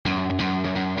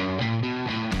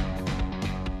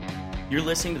You're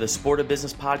listening to the Sport of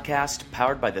Business podcast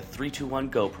powered by the 321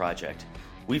 Go Project.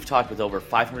 We've talked with over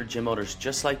 500 gym owners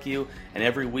just like you, and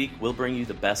every week we'll bring you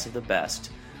the best of the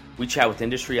best. We chat with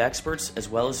industry experts as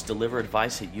well as deliver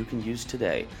advice that you can use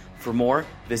today. For more,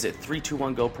 visit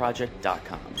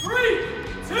 321goproject.com. 3,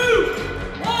 2,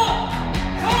 1,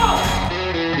 go!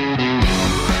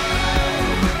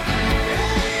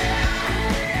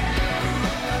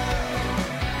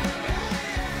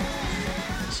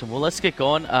 Well, let's get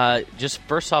going. Just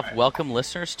first off, welcome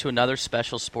listeners to another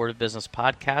special Sport of Business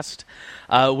podcast.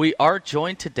 We are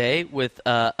joined today with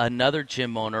another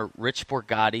gym owner, Rich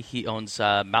Borgatti. He owns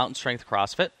Mountain Strength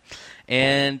CrossFit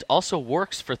and also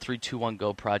works for 321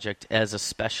 Go Project as a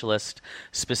specialist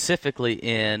specifically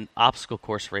in obstacle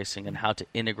course racing and how to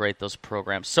integrate those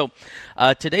programs. So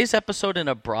today's episode in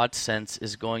a broad sense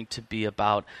is going to be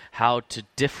about how to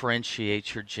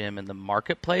differentiate your gym in the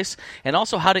marketplace and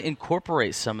also how to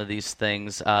incorporate some of these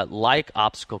things like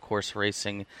obstacle course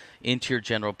racing into your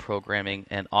general programming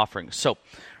and offerings. So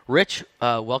Rich,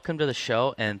 welcome to the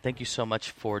show and thank you so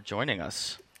much for joining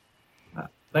us.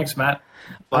 Thanks, Matt.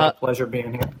 Pleasure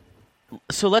being here.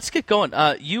 So let's get going.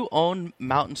 You own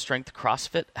Mountain Strength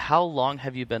CrossFit. How long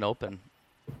have you been open?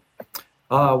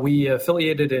 We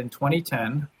affiliated in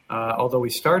 2010, although we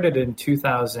started in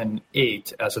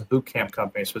 2008 as a boot camp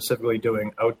company, specifically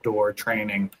doing outdoor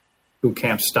training, boot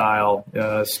camp style.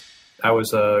 I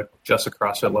was just a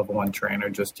CrossFit Level 1 trainer,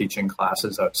 just teaching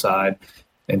classes outside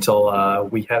until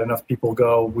we had enough people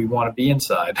go, we want to be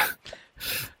inside.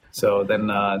 So then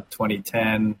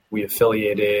 2010, we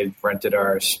affiliated, rented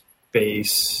our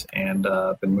space, and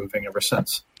been moving ever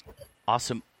since.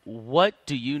 Awesome. What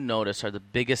do you notice are the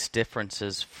biggest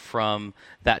differences from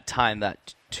that time,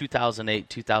 that 2008,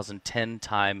 2010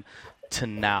 time to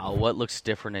now? What looks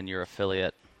different in your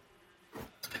affiliate?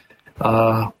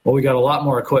 Well, we got a lot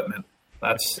more equipment.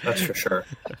 That's for sure.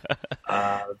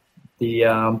 But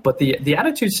the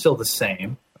attitude's still the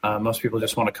same. Most people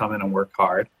just want to come in and work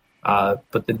hard.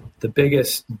 But the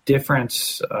biggest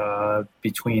difference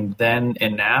between then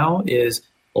and now is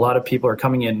a lot of people are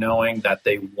coming in knowing that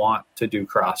they want to do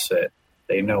CrossFit.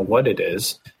 They know what it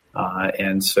is.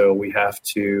 And so we have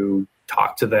to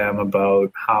talk to them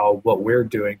about what we're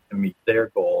doing to meet their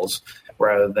goals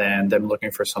rather than them looking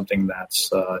for something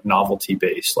that's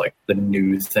novelty-based, like the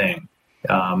new thing.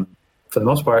 For the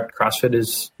most part, CrossFit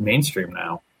is mainstream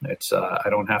now. It's I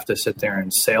don't have to sit there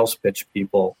and sales pitch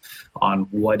people on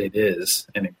what it is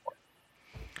anymore.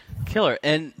 Killer.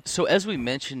 And so as we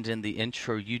mentioned in the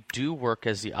intro, you do work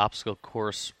as the obstacle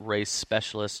course race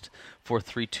specialist for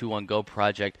 321 Go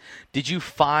Project. Did you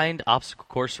find obstacle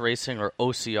course racing, or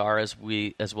OCR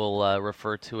as we'll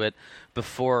refer to it,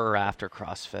 before or after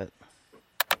CrossFit?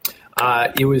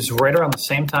 It was right around the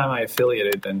same time I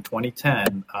affiliated in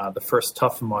 2010. The first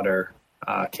Tough Mudder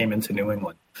came into New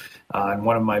England. And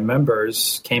one of my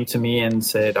members came to me and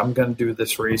said, I'm going to do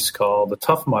this race called the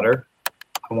Tough Mudder.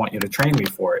 I want you to train me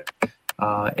for it.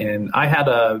 And I had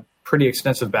a pretty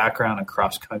extensive background in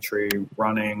cross country,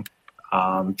 running,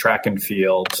 track and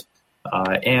field,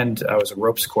 and I was a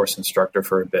ropes course instructor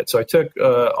for a bit. So I took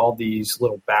all these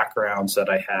little backgrounds that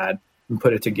I had and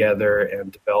put it together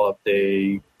and developed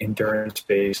a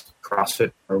endurance-based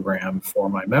CrossFit program for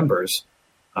my members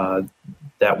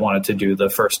that wanted to do the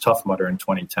first Tough Mudder in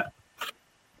 2010.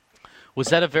 Was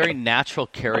that a very natural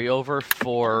carryover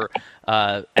for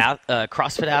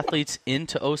CrossFit athletes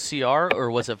into OCR,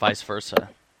 or was it vice versa?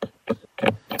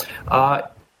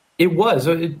 It was.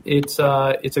 It's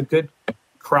a good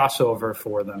crossover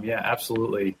for them. Yeah,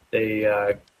 absolutely.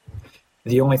 The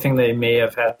only thing they may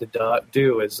have had to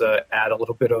do is add a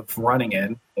little bit of running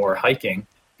in or hiking,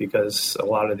 because a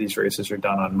lot of these races are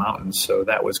done on mountains. So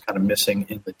that was kind of missing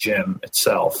in the gym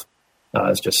itself.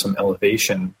 It's just some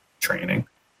elevation training.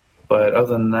 But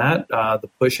other than that, the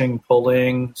pushing,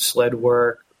 pulling, sled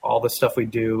work, all the stuff we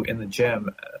do in the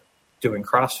gym doing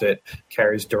CrossFit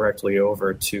carries directly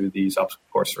over to these obstacle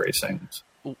course racings.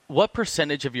 What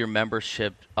percentage of your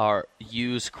membership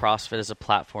use CrossFit as a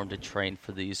platform to train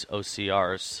for these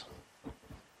OCRs?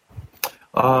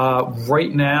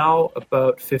 Right now,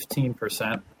 about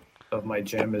 15% of my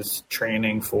gym is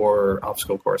training for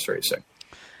obstacle course racing.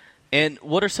 And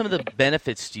what are some of the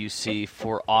benefits do you see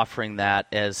for offering that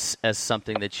as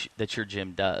something that your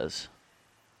gym does?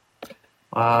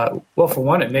 Well, for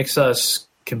one, it makes us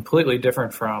completely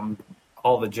different from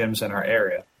all the gyms in our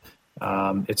area.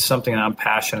 It's something I'm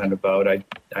passionate about. I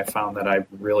found that I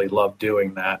really love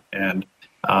doing that. And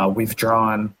we've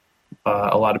drawn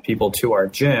a lot of people to our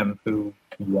gym who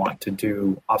want to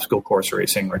do obstacle course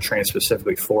racing or train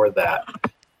specifically for that.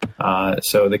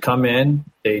 So they come in,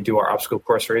 they do our obstacle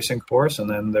course racing course, and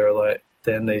then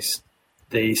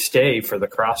they stay for the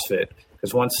CrossFit,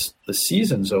 because once the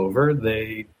season's over,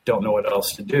 they don't know what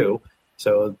else to do.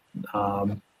 So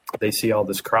they see all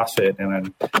this CrossFit,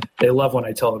 and they love when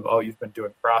I tell them, "Oh, you've been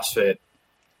doing CrossFit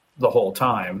the whole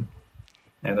time,"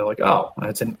 and they're like, "Oh,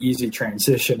 that's an easy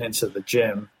transition into the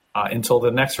gym until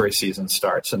the next race season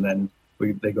starts," and then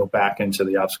they go back into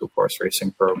the obstacle course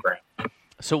racing program.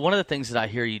 So one of the things that I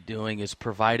hear you doing is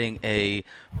providing a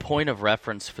point of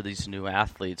reference for these new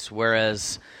athletes,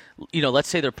 whereas, let's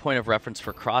say their point of reference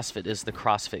for CrossFit is the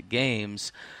CrossFit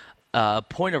Games.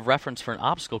 Point of reference for an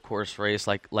obstacle course race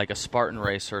like a Spartan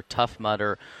race or Tough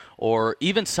Mudder, or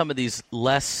even some of these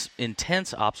less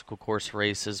intense obstacle course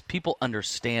races, people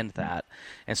understand that.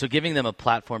 And so giving them a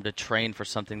platform to train for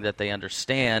something that they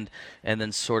understand, and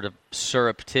then sort of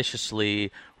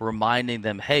surreptitiously reminding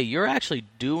them, hey, you're actually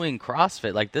doing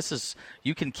CrossFit. Like,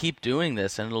 you can keep doing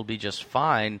this and it'll be just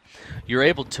fine. You're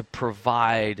able to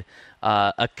provide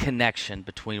a connection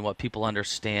between what people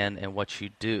understand and what you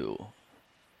do.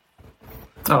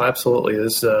 Oh, absolutely.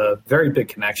 There's a very big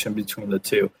connection between the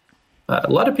two. A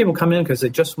lot of people come in because they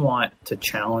just want to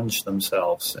challenge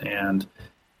themselves. And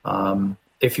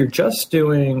if you're just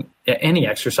doing any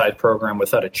exercise program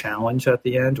without a challenge at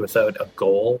the end, without a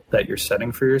goal that you're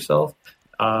setting for yourself,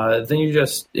 then you're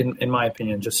just, in my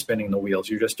opinion, just spinning the wheels.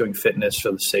 You're just doing fitness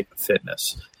for the sake of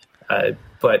fitness.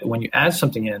 But when you add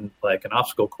something in, like an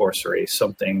obstacle course race,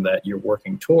 something that you're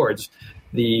working towards,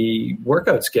 the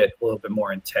workouts get a little bit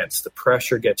more intense. The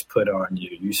pressure gets put on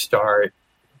you. You start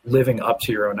living up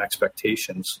to your own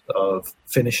expectations of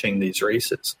finishing these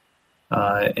races.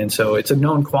 And so it's a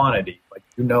known quantity. Like,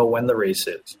 when the race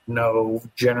is,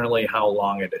 generally how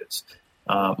long it is.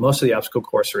 Most of the obstacle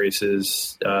course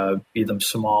races, be them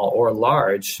small or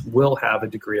large, will have a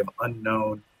degree of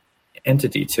unknown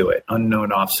entity to it,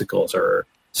 unknown obstacles, or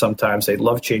sometimes they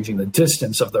love changing the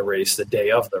distance of the race the day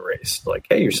of the race. Like,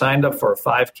 hey, you're signed up for a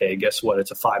 5K. Guess what?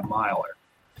 It's a 5-miler.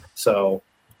 So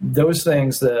those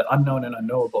things, the unknown and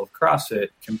unknowable of CrossFit,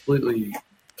 completely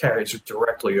carries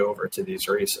directly over to these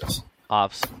races.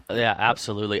 Yeah,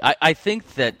 absolutely. I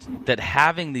think that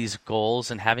having these goals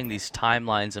and having these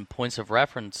timelines and points of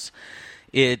reference,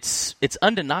 it's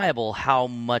undeniable how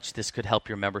much this could help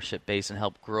your membership base and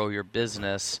help grow your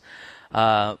business.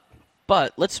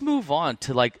 But let's move on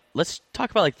to let's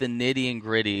talk about the nitty and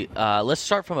gritty. Let's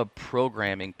start from a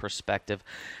programming perspective.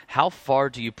 How far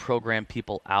do you program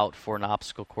people out for an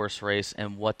obstacle course race,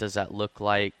 and what does that look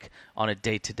like on a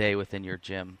day-to-day within your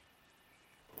gym?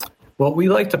 Well, we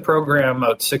like to program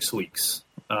out 6 weeks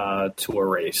to a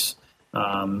race.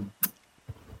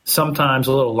 Sometimes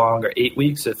a little longer, 8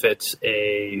 weeks if it's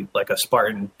a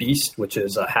Spartan Beast, which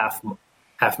is a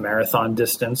half marathon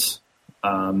distance.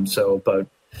 So about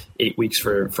 8 weeks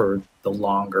for the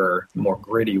longer, more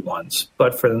gritty ones.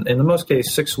 But in the most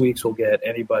case, 6 weeks will get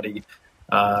anybody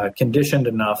conditioned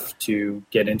enough to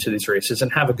get into these races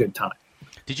and have a good time.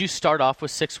 Did you start off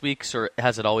with 6 weeks, or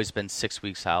has it always been 6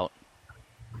 weeks out?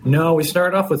 No, we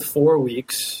started off with 4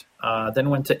 weeks, then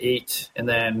went to 8, and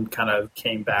then kind of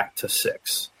came back to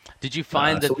 6. Did you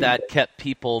find that kept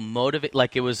people motivated?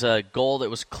 Like, it was a goal that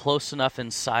was close enough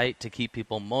in sight to keep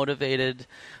people motivated,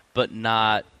 but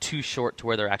not too short to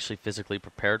where they're actually physically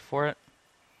prepared for it?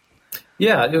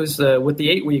 Yeah, it was with the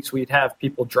 8 weeks, we'd have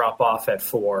people drop off at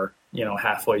 4.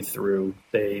 Halfway through,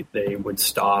 they would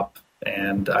stop,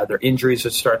 and either injuries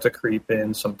would start to creep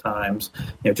in sometimes,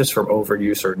 just from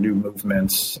overuse or new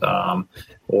movements,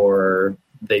 or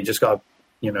they just got,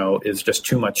 it's just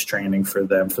too much training for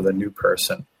them, for the new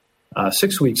person.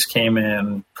 6 weeks came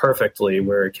in perfectly,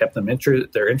 where it kept them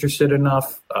they're interested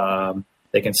enough.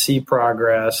 They can see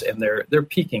progress, and they're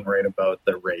peaking right about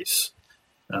the race,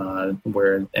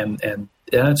 where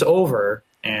it's over,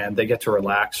 and they get to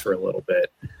relax for a little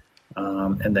bit,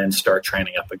 and then start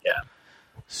training up again.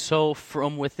 So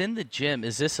from within the gym,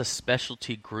 is this a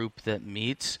specialty group that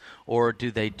meets, or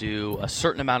do they do a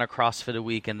certain amount of CrossFit a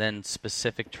week and then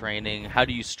specific training? How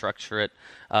do you structure it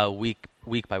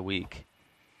week by week?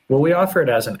 Well, we offer it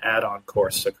as an add-on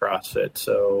course to CrossFit.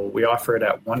 So we offer it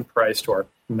at one price to our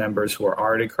members who are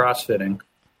already CrossFitting.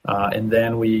 And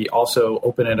then we also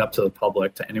open it up to the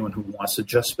public, to anyone who wants to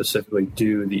just specifically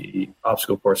do the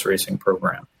obstacle course racing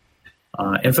program.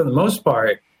 And for the most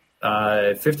part,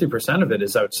 50% of it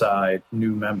is outside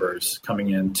new members coming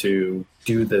in to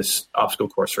do this obstacle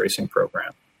course racing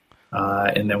program.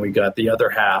 And then we got the other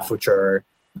half, which are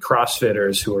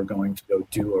CrossFitters who are going to go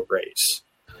do a race.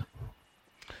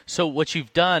 So what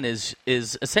you've done is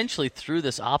essentially, through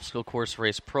this obstacle course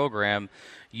race program,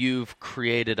 you've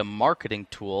created a marketing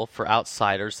tool for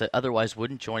outsiders that otherwise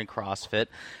wouldn't join CrossFit,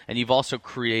 and you've also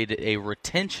created a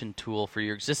retention tool for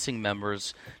your existing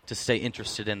members to stay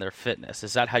interested in their fitness.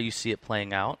 Is that how you see it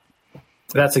playing out?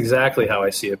 That's exactly how I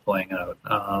see it playing out.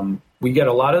 We get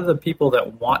a lot of the people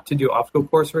that want to do obstacle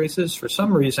course races, for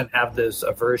some reason, have this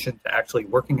aversion to actually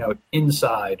working out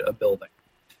inside a building.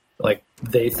 Like,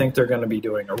 they think they're going to be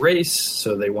doing a race,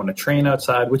 so they want to train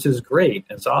outside, which is great.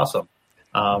 It's awesome.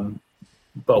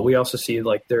 But we also see,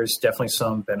 like, there's definitely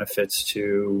some benefits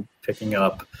to picking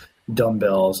up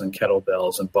dumbbells and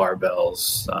kettlebells and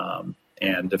barbells,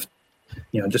 and if,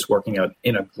 just working out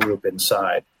in a group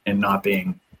inside and not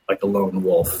being like a lone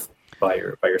wolf by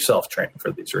yourself training for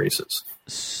these races.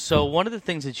 So one of the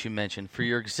things that you mentioned, for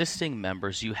your existing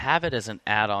members, you have it as an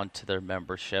add-on to their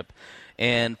membership.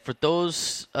 And for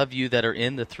those of you that are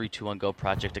in the 321 Go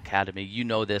Project Academy, you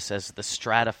know this as the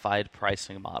stratified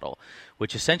pricing model,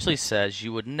 which essentially says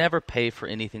you would never pay for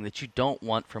anything that you don't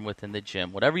want from within the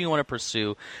gym. Whatever you want to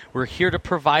pursue, we're here to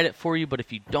provide it for you, but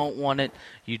if you don't want it,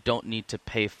 you don't need to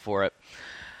pay for it.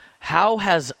 How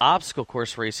has obstacle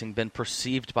course racing been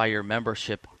perceived by your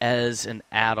membership as an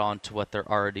add-on to what they're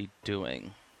already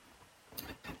doing?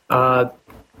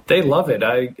 They love it.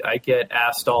 I get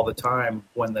asked all the time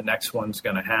when the next one's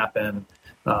going to happen.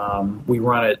 We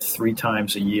run it 3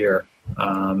 times a year,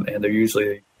 and they're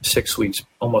usually 6 weeks,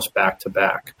 almost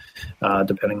back-to-back,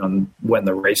 depending on when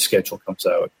the race schedule comes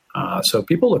out. So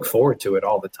people look forward to it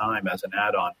all the time as an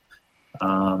add-on.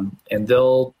 And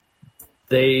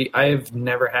I've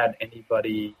never had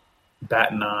anybody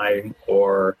bat an eye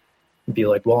or be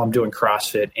like, well, I'm doing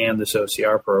CrossFit and this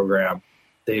OCR program.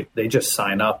 They just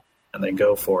sign up and they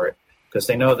go for it because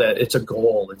they know that it's a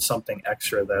goal. It's something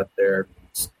extra that they're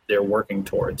working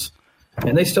towards.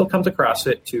 And they still come to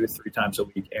CrossFit 2 or 3 times a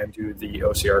week and do the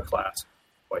OCR class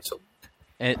twice a week.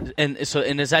 And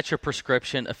is that your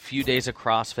prescription, a few days of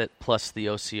CrossFit plus the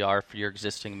OCR for your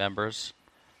existing members?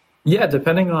 Yeah,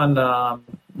 depending on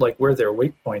where their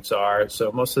weight points are.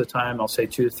 So most of the time I'll say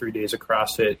 2 to 3 days of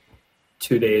CrossFit,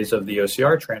 2 days of the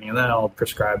OCR training, and then I'll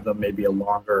prescribe them maybe a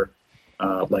longer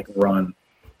run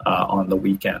on the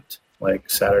weekend, like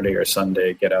Saturday or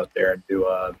Sunday, get out there and do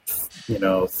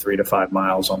 3 to 5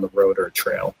 miles on the road or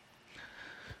trail.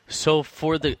 So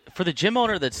for the gym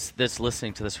owner that's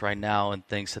listening to this right now and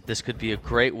thinks that this could be a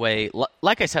great way,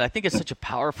 like I said, I think it's such a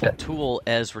powerful tool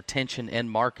as retention and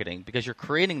marketing, because you're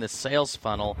creating the sales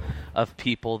funnel of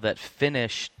people that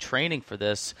finish training for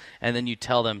this, and then you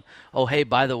tell them, oh, hey,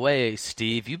 by the way,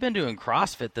 Steve, you've been doing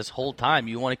CrossFit this whole time.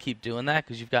 You want to keep doing that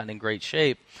because you've gotten in great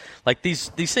shape. Like, these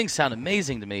things sound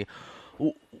amazing to me.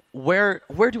 Where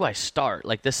do I start?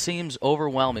 Like, this seems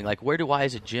overwhelming. Like, where do I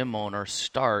as a gym owner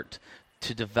start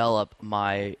to develop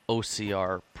my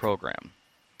OCR program?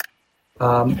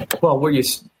 Well,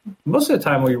 most of the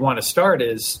time where you want to start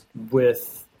is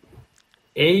with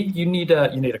you need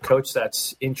a coach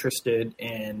that's interested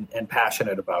in and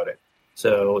passionate about it.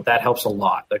 So that helps a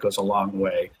lot. That goes a long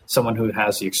way. Someone who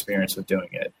has the experience of doing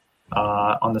it.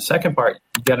 On the second part,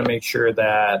 you got to make sure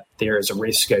that there is a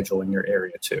race schedule in your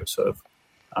area too. So if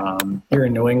here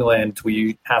in New England,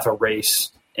 we have a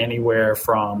race anywhere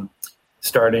from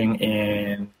starting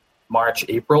in March,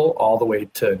 April, all the way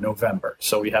to November.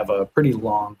 So we have a pretty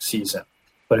long season.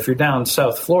 But if you're down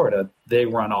South Florida, they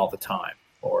run all the time.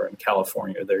 Or in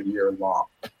California, they're year long.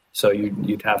 So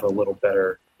you'd have a little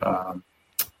better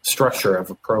structure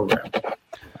of a program.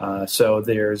 So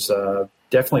there's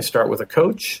definitely start with a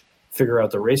coach, figure out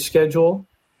the race schedule,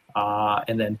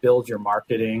 and then build your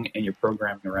marketing and your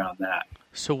programming around that.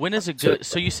 So when is it good?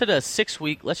 So you said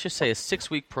let's just say a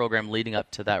 6-week program leading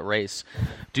up to that race.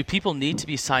 Do people need to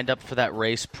be signed up for that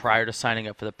race prior to signing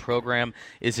up for the program?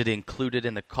 Is it included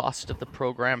in the cost of the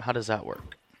program? How does that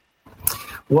work?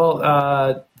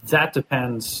 Well, that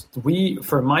depends.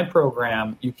 For my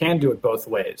program, you can do it both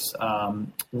ways.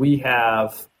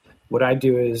 What I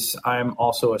do is I'm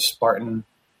also a Spartan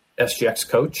SGX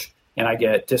coach, and I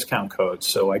get discount codes.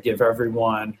 So I give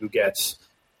everyone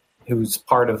who's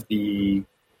part of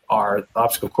our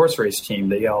obstacle course race team,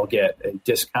 they all get a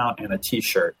discount and a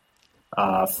T-shirt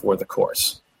for the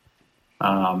course.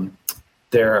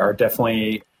 There are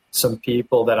definitely some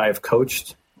people that I've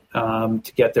coached to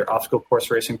get their obstacle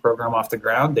course racing program off the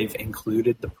ground. They've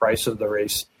included the price of the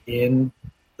race in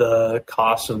the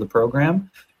cost of the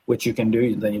program, which you can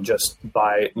do. Then you just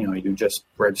buy, you just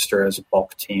register as a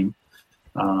bulk team.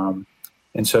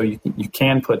 And so you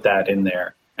can put that in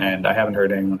there. And I haven't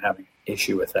heard anyone having an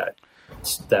issue with that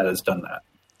has done that.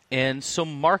 And so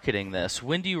marketing this,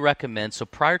 when do you recommend? So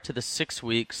prior to the 6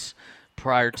 weeks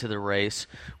prior to the race.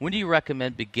 When do you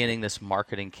recommend beginning this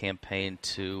marketing campaign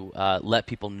to let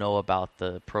people know about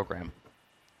the program?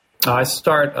 I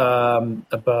start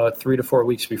about 3 to 4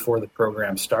 weeks before the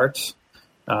program starts.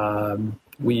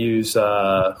 We use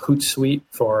Hootsuite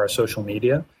for our social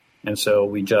media, and so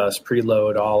we just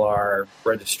preload all our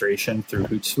registration through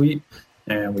Hootsuite,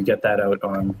 and we get that out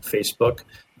on Facebook.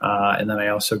 And then I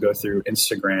also go through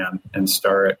Instagram and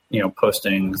start,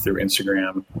 posting through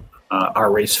Instagram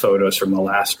our race photos from the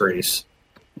last race,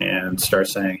 and start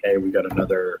saying, "Hey, we got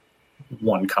another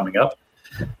one coming up."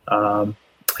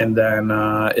 And then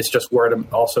it's just word of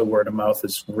mouth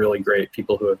is really great.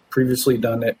 People who have previously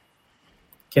done it,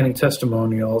 getting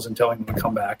testimonials and telling them to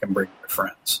come back and bring their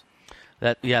friends.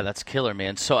 That's killer,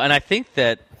 man. So, and I think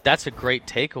that's a great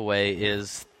takeaway,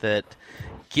 is that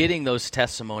getting those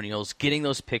testimonials, getting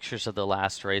those pictures of the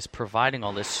last race, providing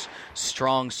all this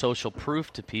strong social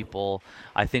proof to people,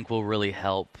 I think will really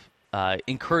help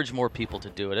encourage more people to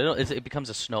do it. It becomes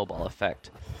a snowball effect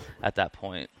at that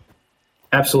point.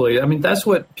 Absolutely. I mean, that's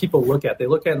what people look at. They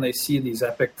look at and they see these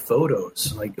epic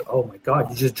photos, like, oh my God,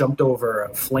 you just jumped over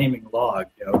a flaming log,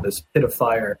 this pit of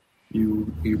fire.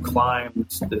 You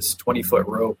climbed this 20-foot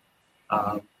rope.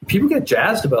 People get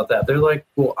jazzed about that. They're like,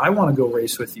 well, I want to go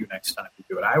race with you next time you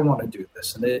do it. I want to do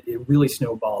this. And it really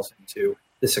snowballs into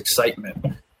this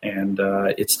excitement. And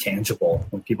it's tangible.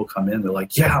 When people come in, they're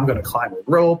like, yeah, I'm going to climb a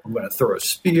rope. I'm going to throw a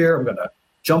spear. I'm going to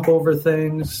jump over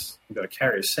things. I'm going to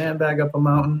carry a sandbag up a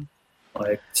mountain.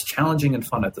 Like, it's challenging and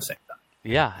fun at the same time.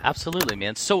 Yeah, absolutely,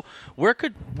 man. So where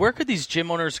could these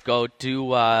gym owners go?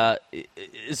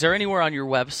 Is there anywhere on your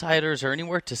website, or is there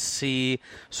anywhere to see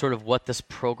sort of what this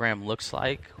program looks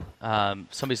like?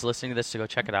 Somebody's listening to this to go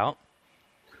check it out.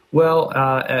 Well,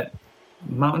 at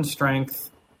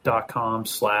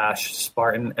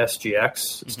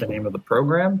mountainstrength.com/SpartanSGX is the name of the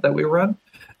program that we run.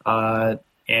 And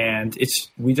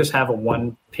we just have a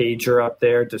one-pager up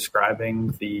there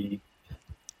describing the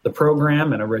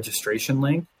program and a registration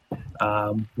link.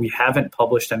 We haven't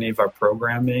published any of our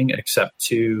programming except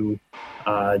to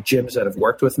gyms that have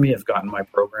worked with me have gotten my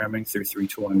programming through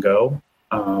 321 Go.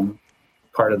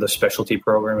 Part of the specialty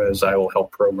program is I will help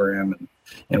program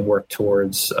and work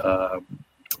towards,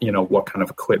 what kind of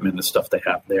equipment and stuff they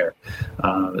have there.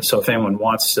 So if anyone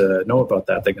wants to know about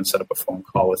that, they can set up a phone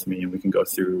call with me and we can go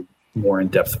through more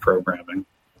in-depth programming.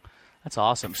 That's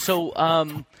awesome.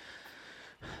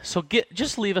 So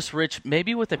just leave us, Rich,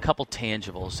 maybe with a couple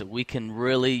tangibles that we can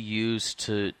really use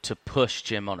to push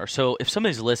gym owners. So if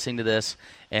somebody's listening to this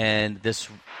and this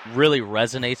really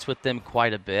resonates with them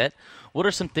quite a bit, what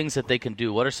are some things that they can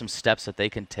do? What are some steps that they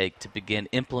can take to begin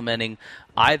implementing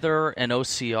either an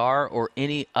OCR or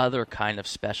any other kind of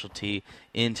specialty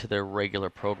into their regular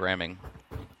programming?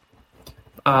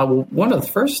 Well, one of the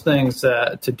first things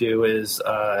to do is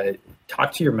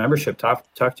talk to your membership, talk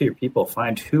to your people,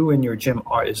 find who in your gym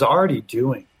is already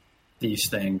doing these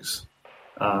things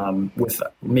with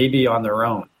maybe on their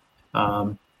own.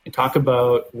 And talk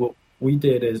about what we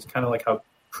did is kind of like how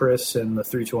Chris and the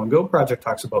 321 Go project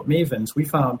talks about Mavens. We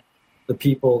found the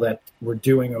people that were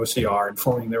doing OCR and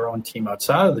forming their own team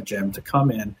outside of the gym to come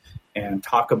in and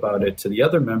talk about it to the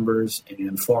other members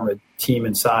and form a team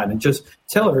inside and just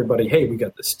tell everybody, hey, we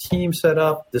got this team set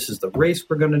up. This is the race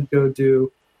we're going to go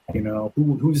do.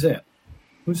 Who's in?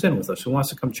 Who's in with us? Who wants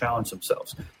to come challenge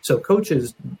themselves? So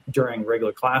coaches during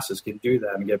regular classes can do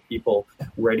that and get people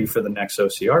ready for the next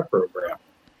OCR program.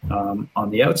 On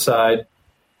the outside,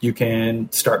 you can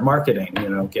start marketing,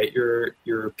 get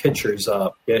your pictures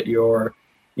up, get your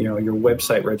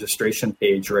website registration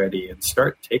page ready and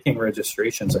start taking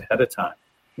registrations ahead of time,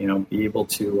 be able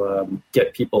to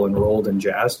get people enrolled and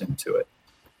jazzed into it.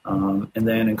 And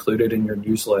then include it in your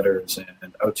newsletters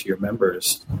and out to your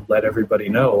members. Let everybody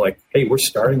know, like, hey, we're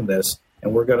starting this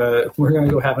and we're gonna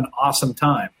go have an awesome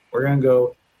time. We're gonna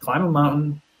go climb a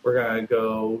mountain. We're gonna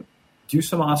go do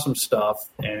some awesome stuff.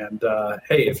 And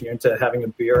hey, if you're into having a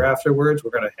beer afterwards,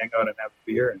 we're gonna hang out and have a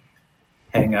beer and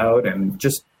hang out and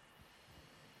just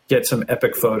get some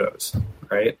epic photos,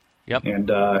 right? Yep. And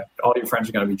all your friends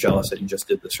are going to be jealous that you just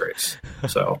did this race.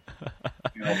 So,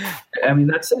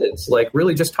 that's it. It's like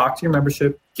really just talk to your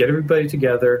membership, get everybody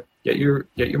together, get your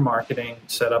marketing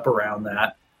set up around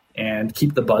that, and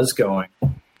keep the buzz going.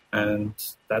 And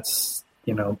that's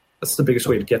the biggest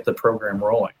way to get the program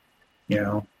rolling.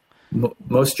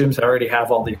 Most gyms already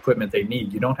have all the equipment they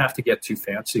need. You don't have to get too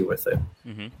fancy with it.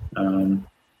 Mm-hmm.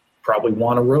 Probably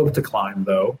want a rope to climb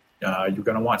though. You're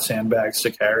going to want sandbags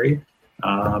to carry.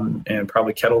 And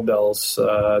probably kettlebells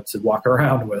to walk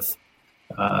around with.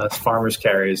 Farmers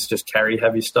carries, just carry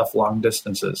heavy stuff long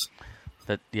distances.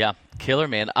 Killer,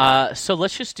 man. So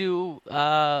let's just do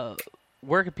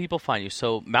where can people find you?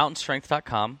 So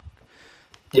mountainstrength.com.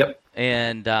 Yep.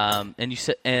 And you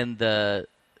said, and the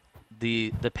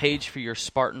page for your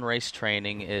Spartan race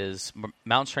training is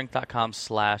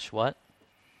mountainstrength.com/what?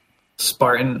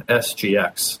 Spartan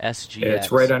SGX. SGX.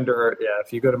 It's right under,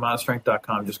 if you go to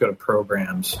mountainstrength.com, just go to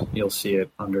programs. You'll see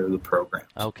it under the programs.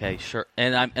 Okay, sure.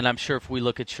 And I'm sure if we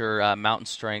look at your Mountain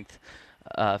Strength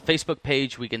Facebook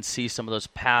page, we can see some of those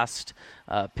past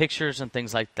pictures and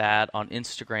things like that on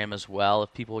Instagram as well,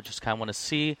 if people just kind of want to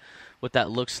see what that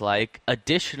looks like.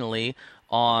 Additionally,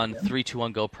 on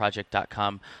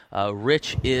 321GoProject.com,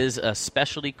 Rich is a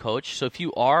specialty coach. So if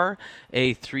you are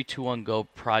a 321Go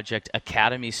Project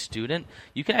Academy student,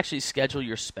 you can actually schedule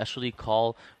your specialty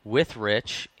call with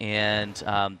Rich, and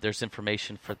there's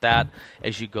information for that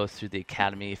as you go through the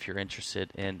Academy if you're interested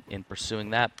in pursuing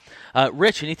that.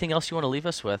 Rich, anything else you want to leave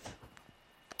us with?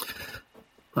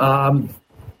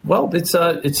 Well, it's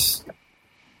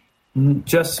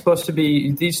just supposed to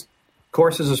be, these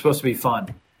courses are supposed to be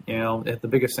fun. You know, the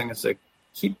biggest thing is to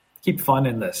keep fun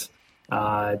in this.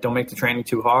 Don't make the training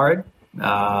too hard.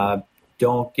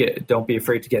 Don't be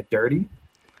afraid to get dirty.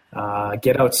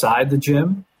 Get outside the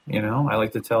gym. You know, I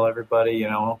like to tell everybody, you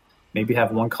know, maybe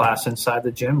have one class inside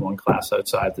the gym, one class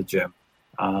outside the gym.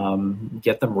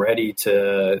 Get them ready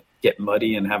to get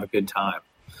muddy and have a good time,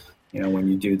 you know, when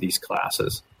you do these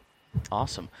classes.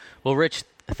 Awesome. Well, Rich,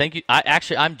 thank you.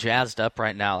 I'm jazzed up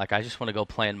right now. Like, I just want to go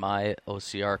plan my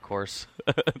OCR course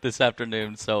this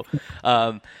afternoon. So,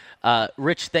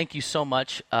 Rich, thank you so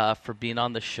much for being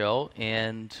on the show,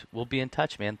 and we'll be in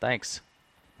touch, man. Thanks.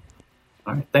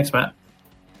 All right. Thanks, Matt.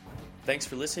 Thanks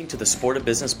for listening to the Sport of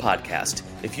Business podcast.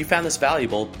 If you found this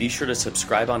valuable, be sure to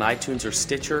subscribe on iTunes or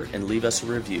Stitcher and leave us a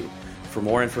review. For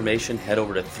more information, head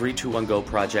over to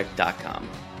 321GoProject.com.